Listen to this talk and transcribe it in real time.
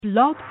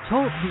Blog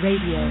Talk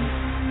Radio.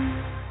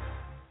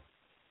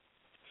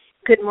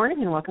 Good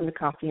morning and welcome to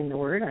Coffee and the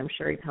Word. I'm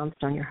Sherry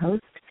Poundstone, your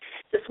host.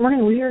 This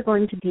morning we are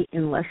going to be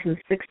in lessons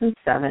 6 and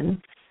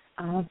 7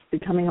 of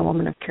Becoming a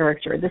Woman of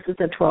Character. This is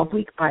a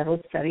 12-week Bible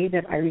study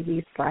that I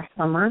released last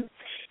summer.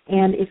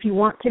 And if you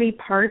want to be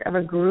part of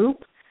a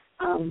group,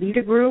 lead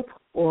a group,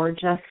 or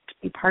just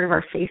be part of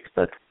our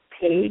Facebook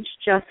page,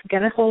 just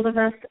get a hold of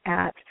us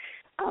at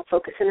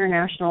Focus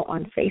International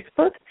on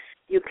Facebook.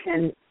 You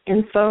can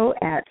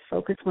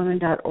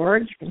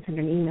info@focuswomen.org. You can send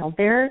an email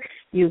there.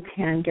 You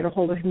can get a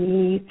hold of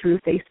me through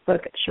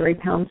Facebook at Sherry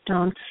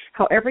Poundstone.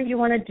 However you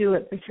want to do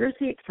it. But here's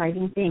the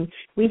exciting thing.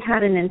 We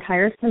had an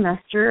entire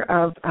semester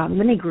of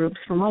mini groups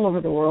from all over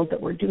the world that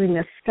were doing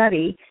this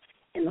study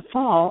in the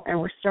fall, and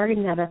we're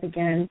starting that up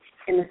again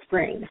in the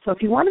spring. So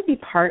if you want to be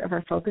part of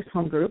our Focus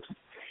Home groups,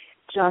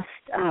 just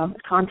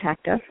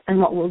contact us, and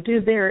what we'll do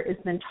there is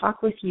then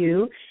talk with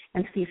you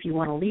and see if you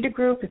want to lead a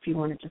group, if you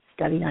want to just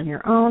study on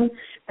your own.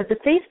 But the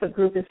Facebook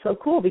group is so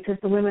cool because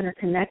the women are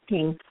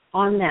connecting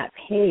on that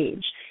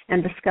page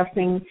and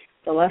discussing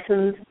the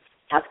lessons,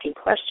 asking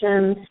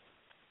questions,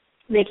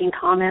 making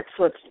comments.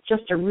 So it's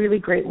just a really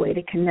great way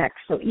to connect.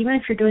 So even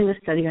if you're doing the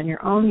study on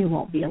your own, you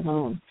won't be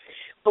alone.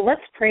 But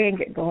let's pray and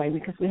get going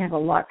because we have a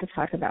lot to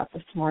talk about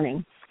this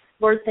morning.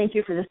 Lord, thank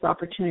you for this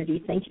opportunity.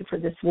 Thank you for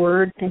this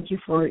word. Thank you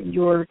for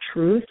your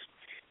truth,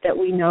 that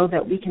we know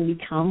that we can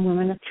become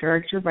women of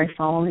character by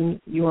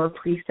following your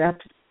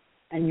precepts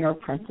and your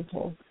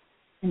principles.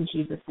 In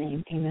Jesus'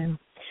 name, amen.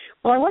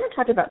 Well, I want to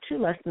talk about two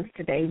lessons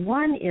today.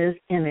 One is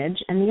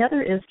image, and the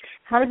other is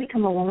how to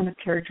become a woman of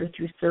character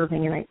through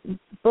serving. And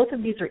both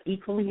of these are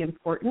equally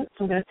important,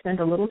 so I'm going to spend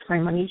a little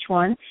time on each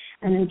one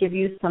and then give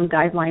you some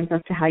guidelines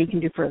as to how you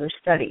can do further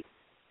study.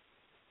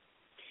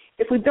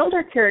 If we build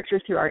our character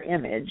through our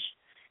image,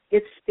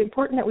 it's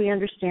important that we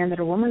understand that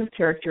a woman of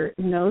character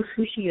knows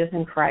who she is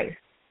in Christ.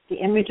 The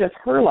image of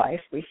her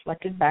life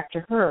reflected back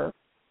to her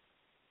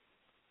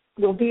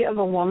will be of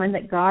a woman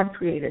that God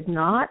created,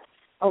 not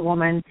a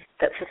woman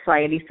that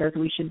society says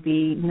we should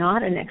be,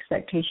 not an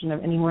expectation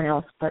of anyone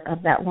else, but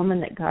of that woman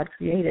that God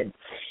created.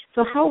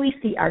 So how we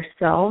see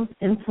ourselves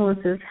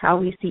influences how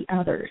we see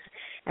others,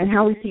 and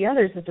how we see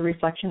others is a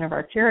reflection of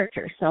our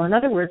character. So in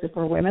other words, if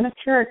we're women of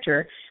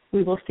character,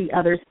 we will see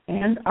others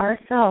and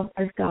ourselves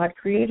as God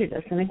created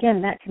us. And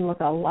again, that can look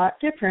a lot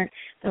different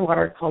than what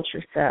our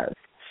culture says.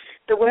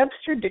 The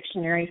Webster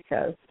Dictionary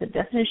says the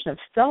definition of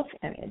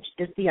self-image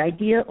is the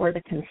idea or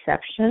the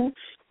conception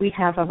we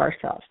have of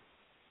ourselves.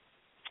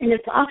 And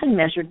it's often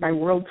measured by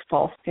world's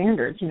false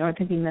standards. You know, it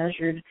can be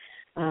measured,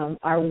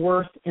 our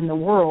worth in the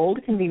world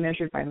can be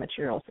measured by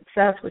material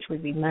success, which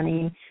would be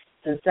money,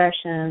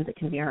 possessions. It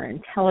can be our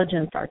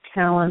intelligence, our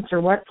talents,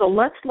 or what. So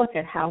let's look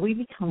at how we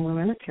become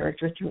women of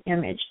character through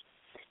image.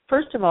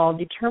 First of all,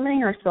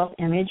 determining our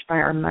self-image by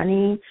our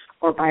money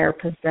or by our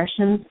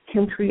possessions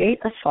can create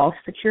a false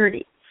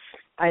security.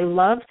 I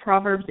love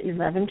Proverbs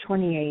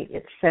 11:28.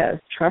 It says,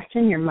 "Trust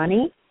in your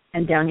money,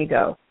 and down you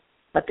go.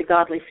 Let the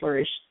godly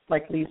flourish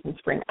like leaves in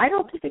spring." I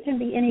don't think it can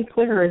be any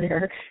clearer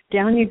there.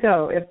 Down you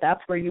go if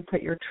that's where you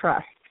put your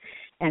trust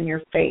and your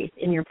faith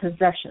in your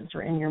possessions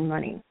or in your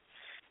money.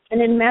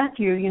 And in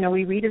Matthew, you know,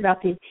 we read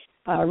about the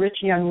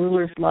rich young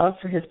ruler's love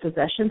for his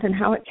possessions and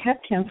how it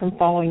kept him from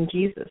following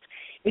Jesus.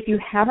 If you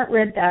haven't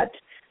read that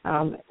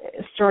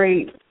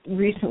story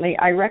recently,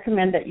 I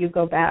recommend that you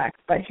go back.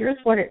 But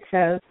here's what it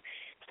says.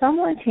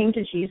 Someone came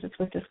to Jesus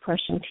with this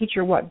question,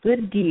 "Teacher, what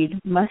good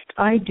deed must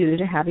I do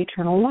to have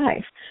eternal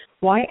life?"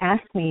 "Why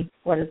ask me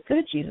what is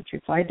good?" Jesus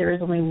replied. "There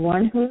is only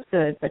one who is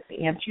good, but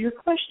to answer your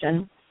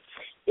question,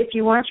 if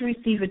you want to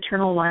receive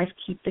eternal life,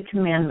 keep the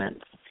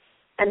commandments."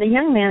 And the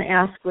young man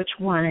asked which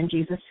one, and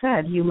Jesus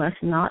said, "You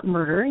must not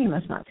murder, you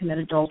must not commit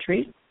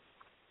adultery,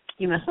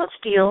 you must not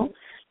steal,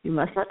 you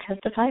must not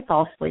testify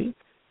falsely,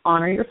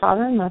 honor your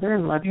father and mother,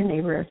 and love your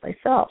neighbor as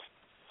thyself."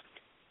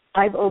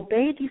 "I've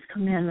obeyed these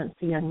commandments,"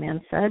 the young man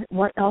said.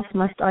 "What else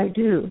must I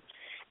do?"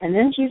 And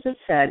then Jesus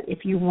said,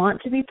 "If you want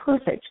to be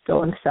perfect,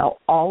 go and sell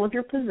all of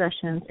your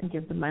possessions and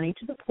give the money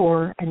to the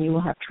poor, and you will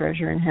have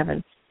treasure in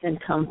heaven. Then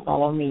come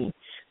follow me."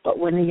 But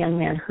when the young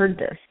man heard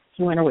this,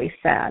 he went away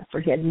sad, for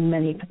he had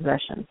many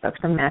possessions. That's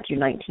from Matthew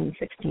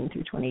 19:16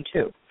 through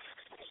 22.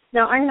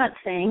 Now, I'm not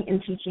saying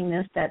in teaching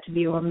this that to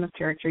be a woman of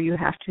character you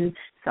have to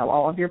sell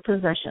all of your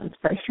possessions.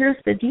 But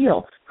here's the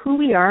deal. Who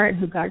we are and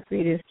who God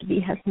created us to be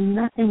has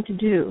nothing to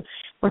do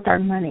with our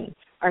money,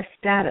 our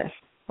status,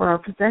 or our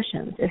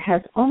possessions. It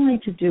has only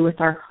to do with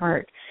our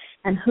heart.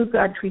 And who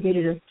God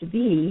created us to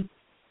be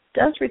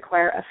does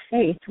require a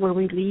faith where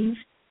we leave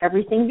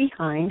everything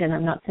behind. And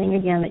I'm not saying,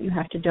 again, that you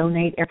have to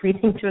donate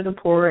everything to the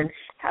poor and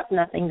have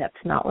nothing.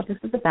 That's not what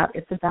this is about.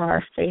 It's about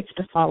our faith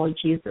to follow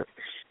Jesus.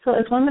 So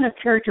as women of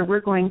character, we're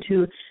going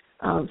to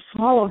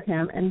follow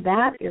him, and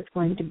that is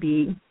going to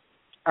be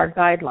our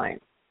guideline.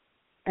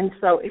 And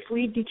so if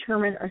we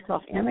determine our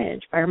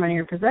self-image by our money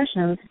or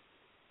possessions,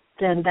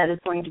 then that is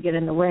going to get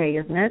in the way,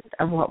 isn't it,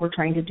 of what we're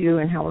trying to do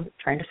and how we're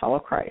trying to follow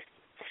Christ.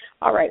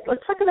 All right,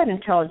 let's talk about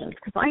intelligence,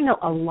 because I know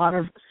a lot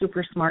of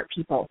super smart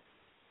people,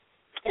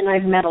 and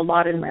I've met a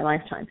lot in my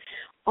lifetime.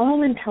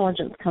 All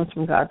intelligence comes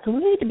from God, so we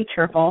need to be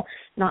careful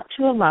not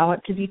to allow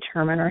it to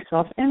determine our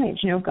self-image.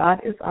 God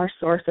is our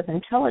source of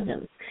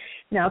intelligence.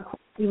 Now,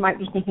 you might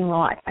be thinking,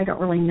 well, I don't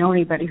really know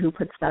anybody who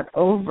puts that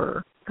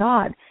over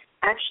God.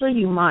 Actually,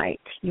 you might.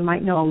 You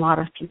might know a lot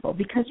of people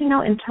because,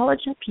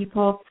 intelligent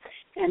people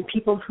and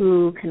people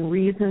who can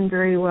reason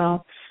very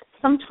well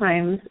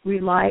sometimes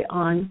rely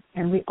on,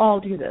 and we all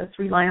do this,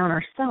 rely on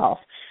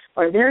ourselves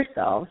or their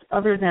selves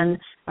rather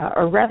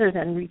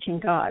than reaching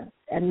God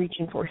and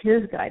reaching for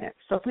His guidance.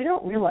 So if we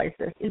don't realize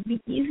this, it'd be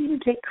easy to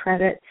take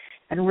credit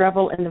and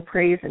revel in the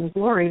praise and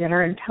glory that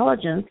our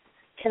intelligence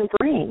can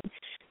bring.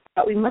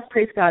 But we must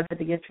praise God for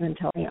the gift of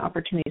intelligence,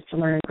 opportunities to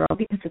learn and grow,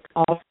 because it's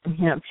all from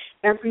Him.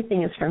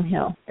 Everything is from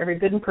Him. Every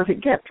good and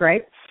perfect gift,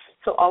 right?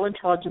 So all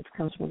intelligence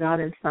comes from God,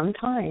 and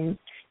sometimes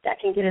that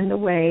can get in the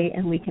way,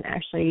 and we can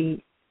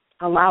actually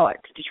allow it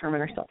to determine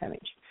our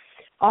self-image.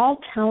 All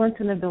talents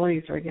and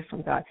abilities are a gift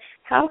from God.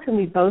 How can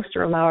we boast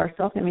or allow our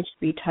self-image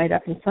to be tied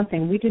up in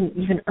something we didn't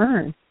even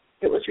earn?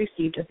 It was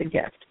received as a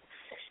gift.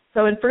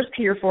 So in 1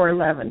 Peter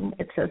 4:11,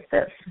 it says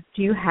this: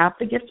 Do you have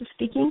the gift of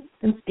speaking?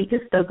 Then speak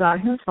as though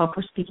God Himself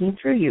were speaking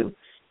through you.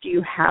 Do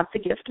you have the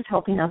gift of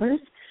helping others?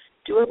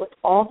 Do it with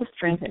all the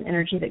strength and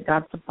energy that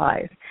God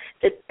supplies,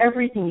 that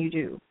everything you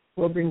do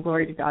will bring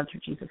glory to God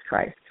through Jesus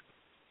Christ.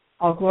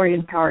 All glory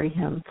and power to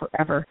Him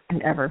forever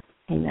and ever.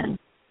 Amen.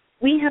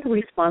 We have a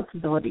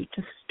responsibility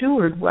to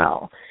steward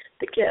well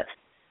the gifts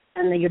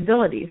and the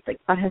abilities that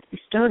God has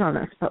bestowed on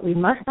us, but we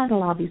must not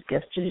allow these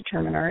gifts to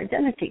determine our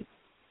identity.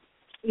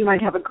 You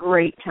might have a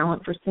great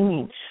talent for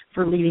singing,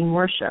 for leading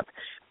worship,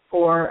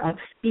 for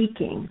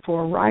speaking,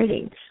 for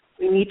writing.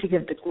 We need to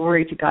give the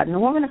glory to God. And a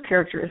woman of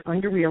character is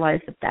going to realize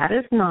that that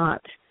is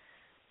not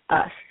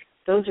us.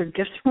 Those are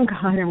gifts from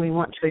God, and we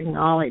want to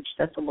acknowledge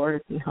that the Lord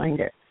is behind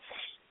it.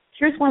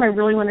 Here's one I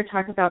really want to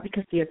talk about,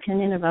 because the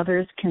opinion of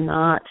others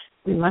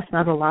we must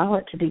not allow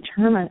it to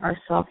determine our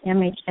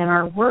self-image and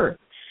our worth.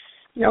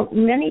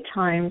 Many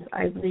times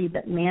I believe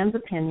that man's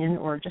opinion,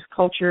 or just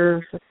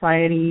culture,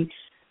 society,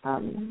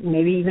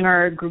 maybe even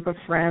our group of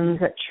friends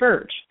at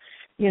church,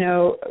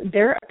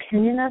 their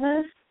opinion of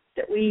us,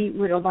 that we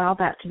would allow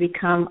that to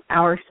become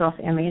our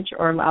self-image,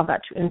 or allow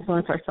that to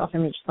influence our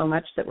self-image so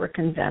much that we're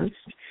convinced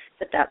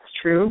that that's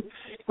true.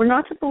 We're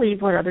not to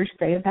believe what others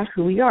say about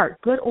who we are,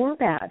 good or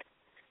bad.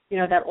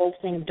 That old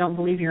saying of don't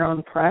believe your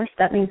own press,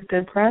 that means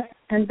good press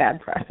and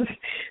bad press.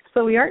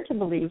 So we aren't to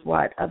believe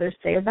what others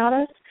say about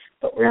us,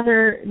 but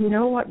rather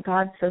know what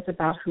God says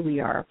about who we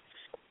are.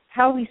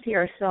 How we see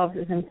ourselves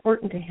is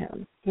important to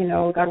Him.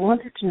 God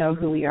wants us to know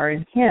who we are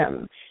in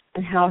Him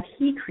and how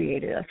He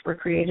created us. We're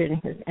created in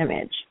His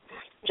image.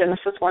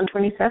 Genesis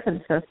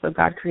 1:27 says, so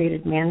God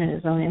created man in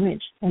His own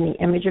image. In the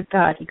image of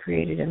God, He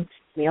created him,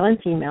 male and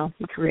female.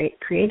 He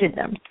created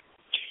them.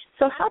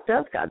 So how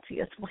does God see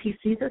us? Well, He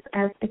sees us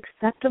as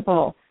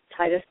acceptable.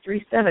 Titus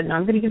 3:7. Now,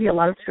 I'm going to give you a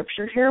lot of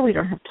scripture here. We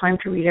don't have time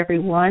to read every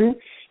one.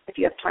 If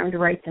you have time to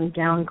write them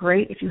down,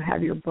 great. If you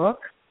have your book,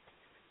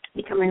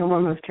 Becoming a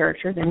Woman of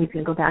Character, then you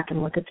can go back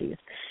and look at these.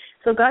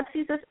 So God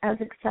sees us as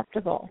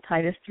acceptable,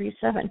 Titus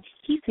 3:7.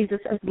 He sees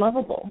us as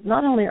lovable.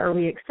 Not only are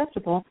we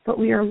acceptable, but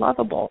we are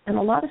lovable. And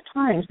a lot of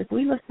times, if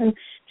we listen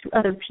to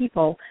other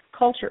people,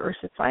 culture, or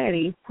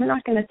society, we're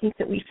not going to think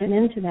that we fit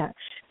into that.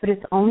 But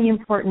it's only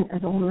important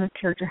as a woman of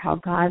character how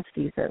God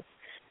sees us.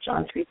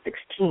 John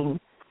 3:16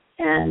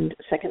 and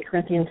 2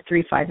 Corinthians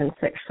 3:5 and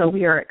 6. So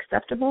we are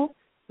acceptable,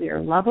 we are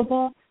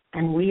lovable,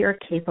 and we are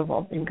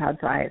capable in God's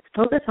eyes.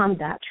 Focus on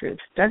that truth.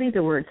 Study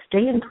the Word,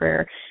 stay in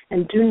prayer,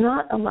 and do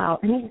not allow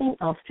anything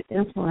else to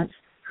influence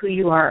who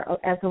you are.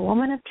 As a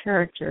woman of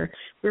character,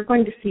 we're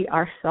going to see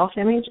our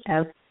self-image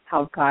as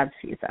how God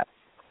sees us.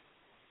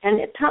 And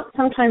it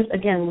sometimes,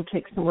 again, will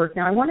take some work.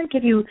 Now, I want to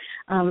give you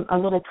a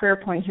little prayer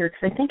point here,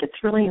 because I think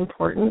it's really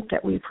important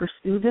that we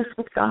pursue this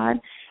with God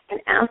and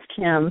ask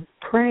Him,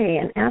 pray,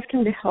 and ask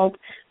Him to help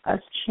us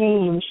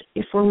change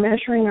if we're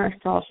measuring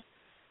ourselves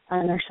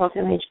and our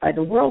self-image by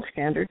the world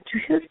standard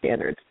to His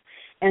standards,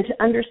 and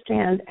to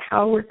understand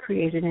how we're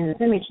created in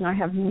His image. And I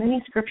have many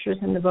scriptures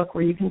in the book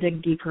where you can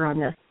dig deeper on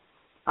this.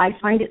 I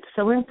find it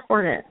so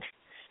important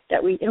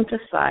that we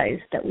emphasize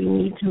that we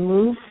need to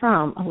move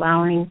from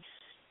allowing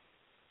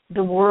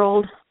the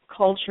world,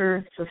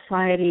 culture,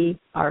 society,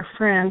 our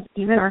friends,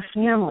 even our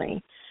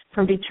family,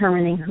 from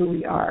determining who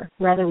we are.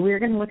 Rather, we're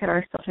going to look at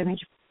our self-image,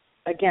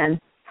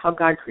 again, how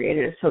God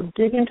created us. So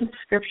dig into the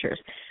scriptures.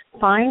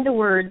 Find the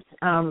words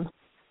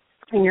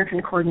in your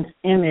concordance,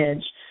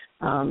 image,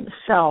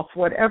 self,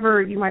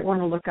 whatever you might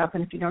want to look up.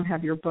 And if you don't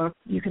have your book,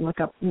 you can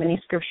look up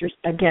many scriptures.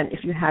 Again,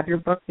 if you have your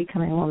book,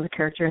 Becoming a Woman of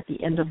Character, at the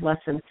end of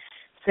Lesson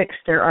 6,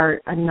 there are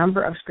a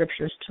number of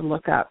scriptures to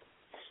look up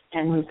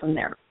and move from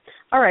there.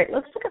 All right,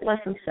 let's look at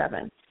Lesson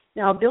 7.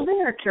 Now,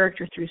 building our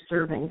character through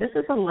serving. This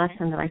is a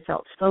lesson that I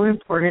felt so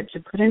important to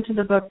put into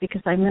the book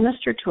because I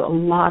minister to a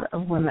lot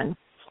of women.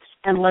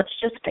 And let's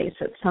just face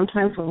it,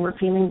 sometimes when we're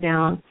feeling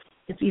down,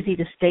 it's easy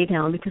to stay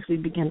down because we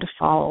begin to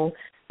follow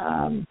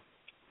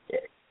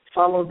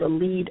the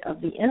lead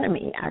of the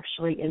enemy,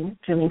 actually, in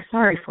feeling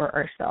sorry for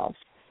ourselves.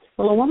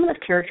 Well, a woman of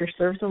character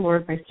serves the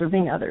Lord by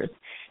serving others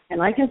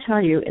And I can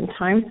tell you, in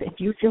times if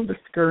you feel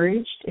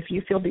discouraged, if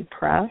you feel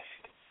depressed,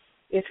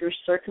 if your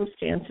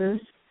circumstances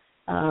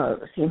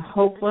seem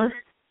hopeless,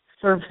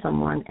 serve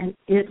someone, and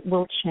it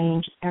will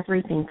change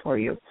everything for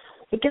you.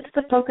 It gets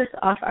the focus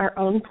off our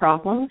own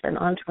problems and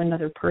onto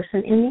another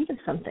person in need of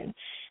something.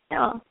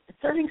 Now,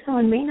 serving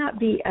someone may not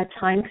be a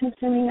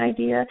time-consuming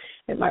idea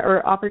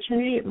or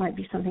opportunity. It might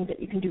be something that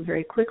you can do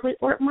very quickly,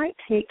 or it might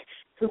take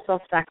some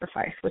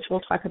self-sacrifice, which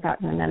we'll talk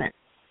about in a minute.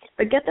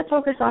 But get the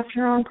focus off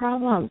your own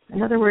problems.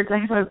 In other words, I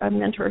have a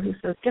mentor who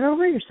says, get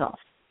over yourself.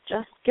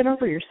 Just get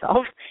over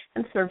yourself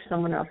and serve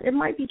someone else. It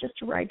might be just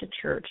a ride to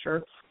church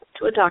or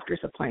to a doctor's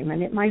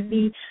appointment. It might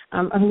be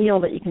a meal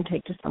that you can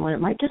take to someone.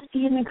 It might just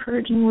be an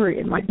encouraging word.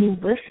 It might be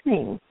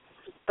listening.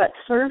 But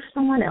serve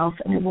someone else,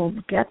 and it will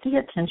get the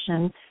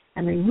attention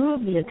and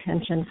remove the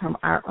attention from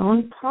our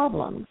own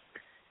problems.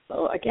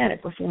 So, again, if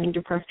we're feeling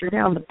depressed or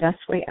down, the best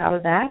way out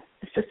of that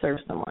is to serve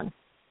someone.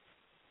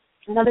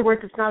 In other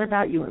words, it's not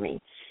about you and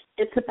me.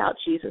 It's about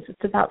Jesus.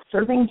 It's about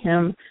serving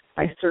him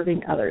by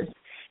serving others.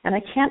 And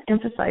I can't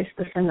emphasize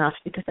this enough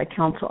because I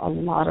counsel a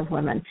lot of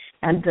women,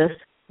 and this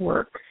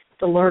works.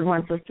 The Lord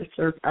wants us to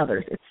serve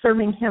others. It's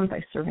serving him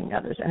by serving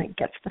others, and it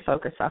gets the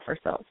focus off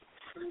ourselves.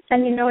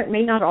 And, it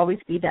may not always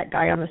be that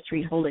guy on the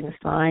street holding a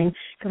sign,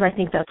 because I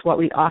think that's what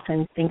we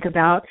often think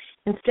about.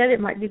 Instead, it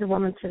might be the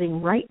woman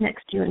sitting right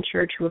next to you in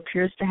church who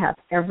appears to have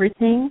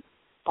everything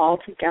all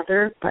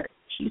together, but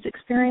she's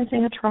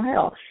experiencing a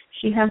trial.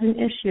 She has an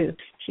issue.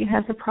 She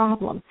has a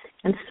problem.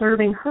 And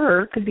serving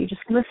her could be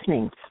just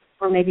listening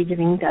or maybe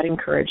giving that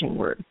encouraging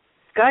word.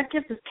 God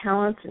gives us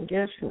talents and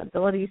gifts and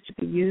abilities to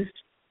be used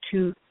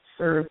to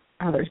serve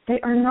others. They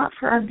are not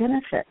for our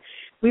benefit.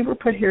 We were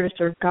put here to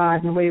serve God,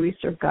 and the way we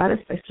serve God is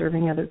by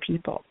serving other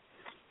people.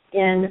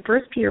 In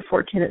 1 Peter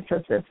 4:10, it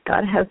says this: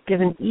 God has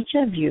given each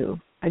of you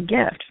a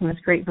gift from this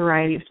great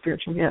variety of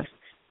spiritual gifts.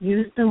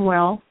 Use them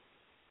well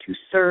to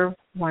serve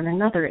one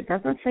another. It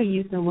doesn't say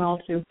use them well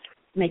to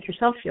make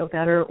yourself feel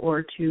better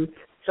or to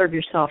serve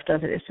yourself,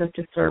 does it? It says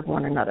to serve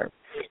one another.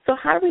 So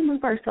how do we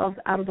move ourselves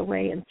out of the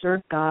way and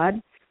serve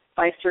God?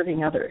 By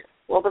serving others.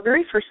 Well, the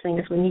very first thing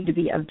is we need to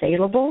be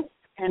available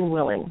and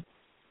willing.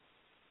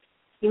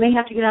 You may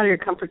have to get out of your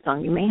comfort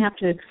zone. You may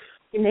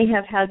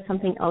have had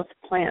something else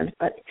planned,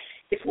 but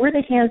if we're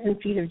the hands and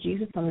feet of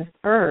Jesus on this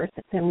earth,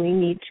 then we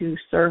need to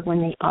serve when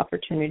the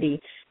opportunity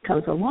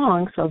comes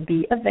along. So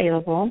be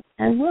available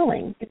and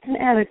willing. It's an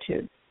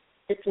attitude.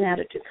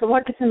 So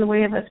what gets in the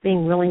way of us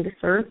being willing to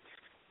serve?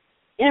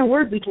 In a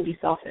word, we can be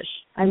selfish.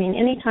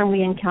 Anytime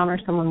we encounter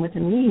someone with a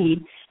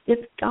need,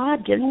 it's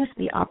God giving us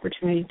the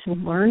opportunity to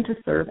learn to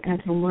serve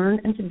and to learn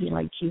and to be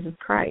like Jesus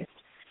Christ.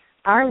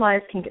 Our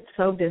lives can get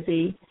so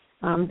busy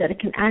that it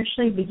can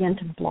actually begin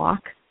to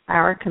block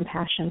our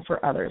compassion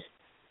for others.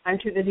 I'm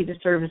too busy to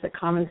serve is a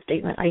common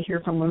statement I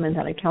hear from women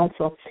that I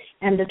counsel,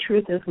 and the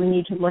truth is we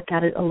need to look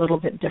at it a little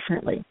bit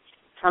differently.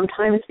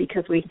 Sometimes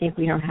because we think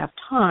we don't have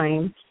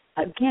time,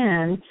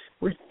 again,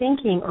 we're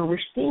thinking or we're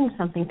seeing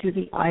something through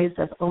the eyes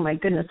of, oh my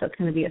goodness, that's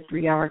going to be a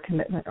 3-hour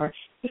commitment, or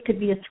it could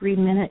be a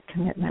 3-minute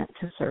commitment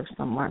to serve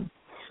someone.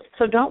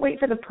 So don't wait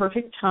for the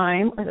perfect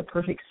time or the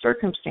perfect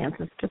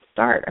circumstances to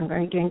start. I'm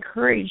going to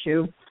encourage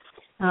you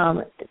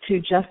to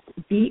just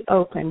be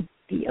open,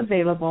 be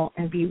available,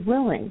 and be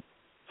willing.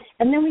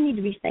 And then we need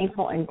to be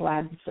thankful and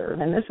glad to serve.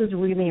 And this is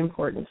really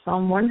important.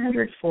 Psalm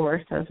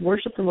 104 says,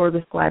 worship the Lord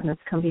with gladness,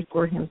 come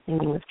before him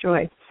singing with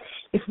joy.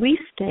 If we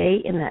stay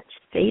in that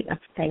state of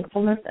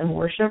thankfulness and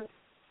worship,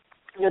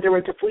 in other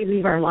words, if we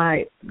lead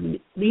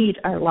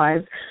our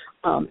lives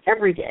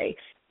every day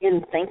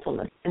in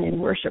thankfulness and in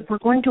worship, we're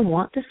going to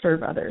want to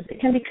serve others.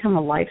 It can become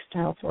a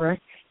lifestyle for us.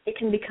 It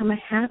can become a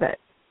habit.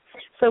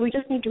 So we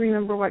just need to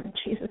remember what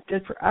Jesus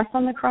did for us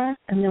on the cross,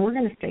 and then we're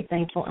going to stay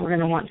thankful and we're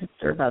going to want to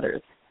serve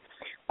others.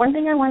 One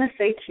thing I want to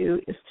say, too,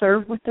 is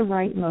serve with the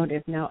right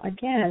motive. Now,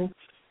 again,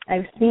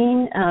 I've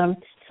seen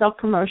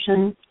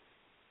self-promotion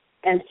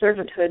and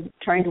servanthood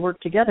trying to work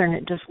together, and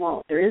it just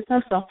won't. There is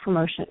no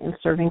self-promotion in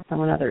serving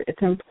someone other.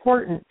 It's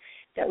important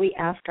that we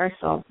ask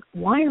ourselves,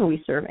 why are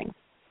we serving?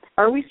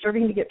 Are we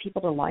serving to get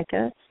people to like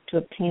us, to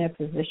obtain a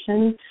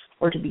position,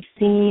 or to be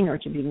seen, or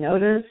to be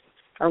noticed?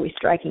 Are we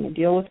striking a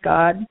deal with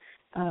God?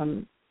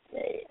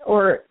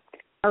 Or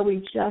are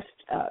we just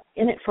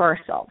in it for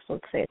ourselves?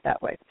 Let's say it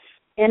that way.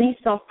 Any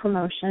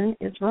self-promotion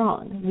is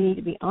wrong. We need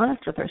to be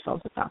honest with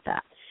ourselves about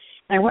that.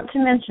 And I want to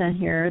mention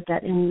here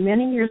that in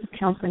many years of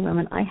counseling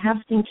women, I have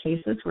seen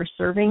cases where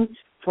serving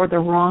for the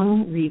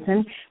wrong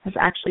reason has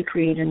actually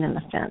created an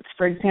offense.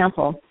 For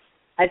example,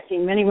 I've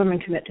seen many women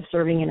commit to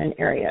serving in an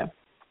area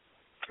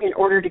in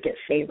order to get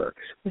favor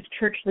with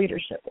church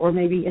leadership, or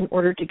maybe in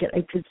order to get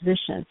a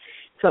position.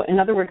 So in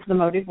other words, the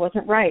motive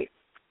wasn't right.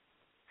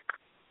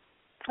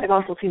 I've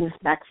also seen this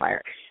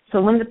backfire. So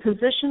when the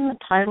position, the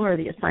title, or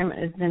the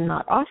assignment is then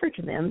not offered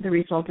to them, the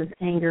result is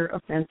anger,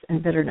 offense,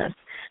 and bitterness.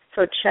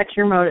 So check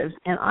your motives.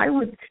 And I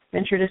would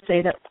venture to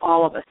say that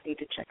all of us need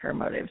to check our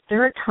motives.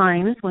 There are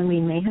times when we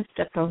may have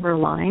stepped over a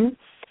line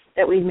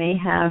that we may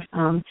have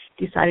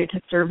decided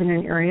to serve in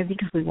an area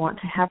because we want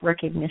to have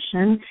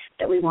recognition,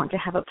 that we want to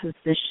have a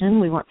position,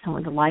 we want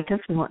someone to like us,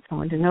 we want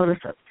someone to notice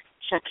us.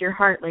 Check your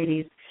heart,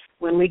 ladies.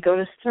 When we go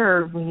to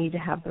serve, we need to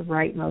have the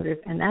right motive,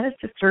 and that is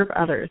to serve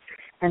others.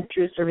 And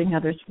through serving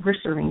others, we're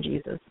serving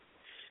Jesus.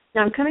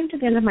 Now, I'm coming to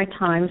the end of my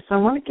time, so I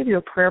want to give you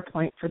a prayer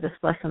point for this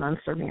lesson on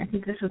serving. I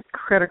think this is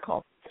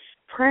critical.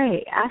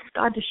 Pray. Ask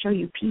God to show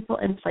you people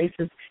and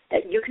places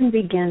that you can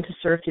begin to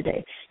serve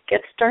today.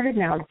 Get started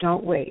now.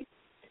 Don't wait.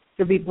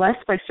 You'll be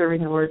blessed by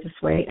serving the Lord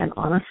this way. And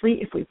honestly,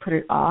 if we put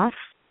it off,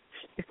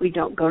 if we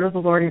don't go to the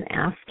Lord and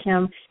ask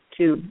Him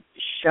to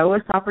show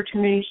us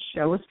opportunities,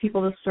 show us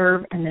people to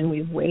serve, and then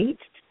we wait,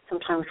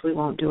 sometimes we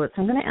won't do it.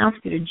 So I'm going to ask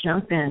you to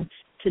jump in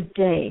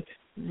today,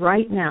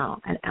 right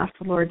now, and ask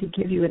the Lord to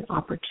give you an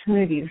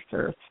opportunity to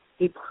serve,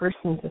 a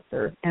person to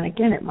serve. And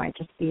again, it might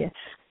just be an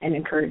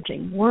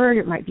encouraging word.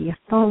 It might be a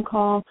phone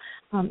call.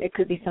 It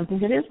could be something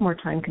that is more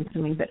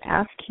time-consuming, but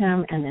ask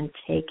Him and then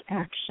take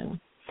action.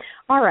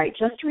 All right,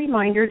 just a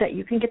reminder that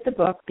you can get the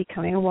book,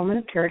 Becoming a Woman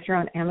of Character,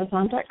 on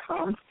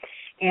Amazon.com,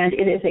 and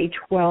it is a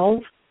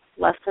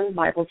 12-lesson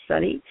Bible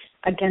study.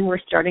 Again, we're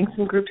starting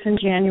some groups in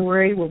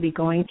January. We'll be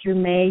going through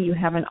May. You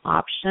have an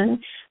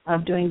option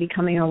of doing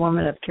Becoming a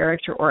Woman of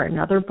Character or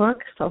another book,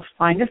 so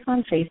find us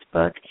on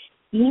Facebook.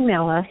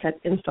 Email us at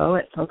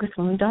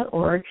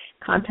info@focuswoman.org.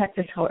 Contact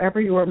us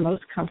however you are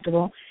most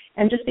comfortable,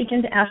 and just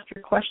begin to ask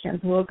your questions.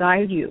 We'll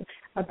guide you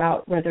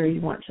about whether you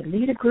want to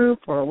lead a group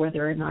or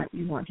whether or not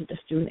you want to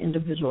just do an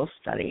individual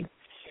study.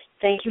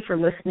 Thank you for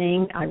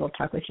listening. I will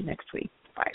talk with you next week.